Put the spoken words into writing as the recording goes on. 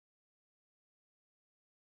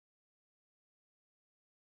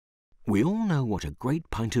We all know what a great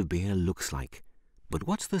pint of beer looks like, but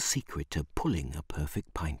what's the secret to pulling a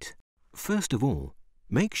perfect pint? First of all,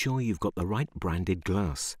 make sure you've got the right branded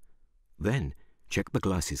glass. Then, check the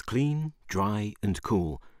glass is clean, dry and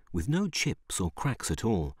cool, with no chips or cracks at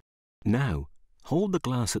all. Now, hold the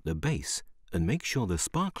glass at the base and make sure the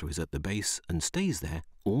sparkler is at the base and stays there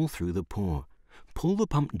all through the pour. Pull the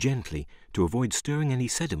pump gently to avoid stirring any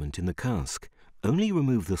sediment in the cask. Only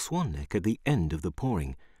remove the swan neck at the end of the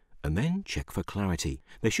pouring, and then check for clarity.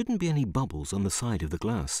 There shouldn't be any bubbles on the side of the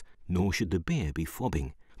glass, nor should the beer be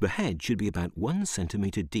fobbing. The head should be about 1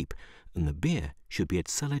 centimetre deep, and the beer should be at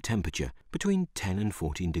cellar temperature, between 10 and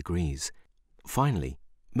 14 degrees. Finally,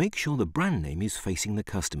 make sure the brand name is facing the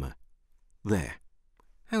customer. There.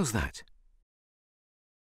 How's that?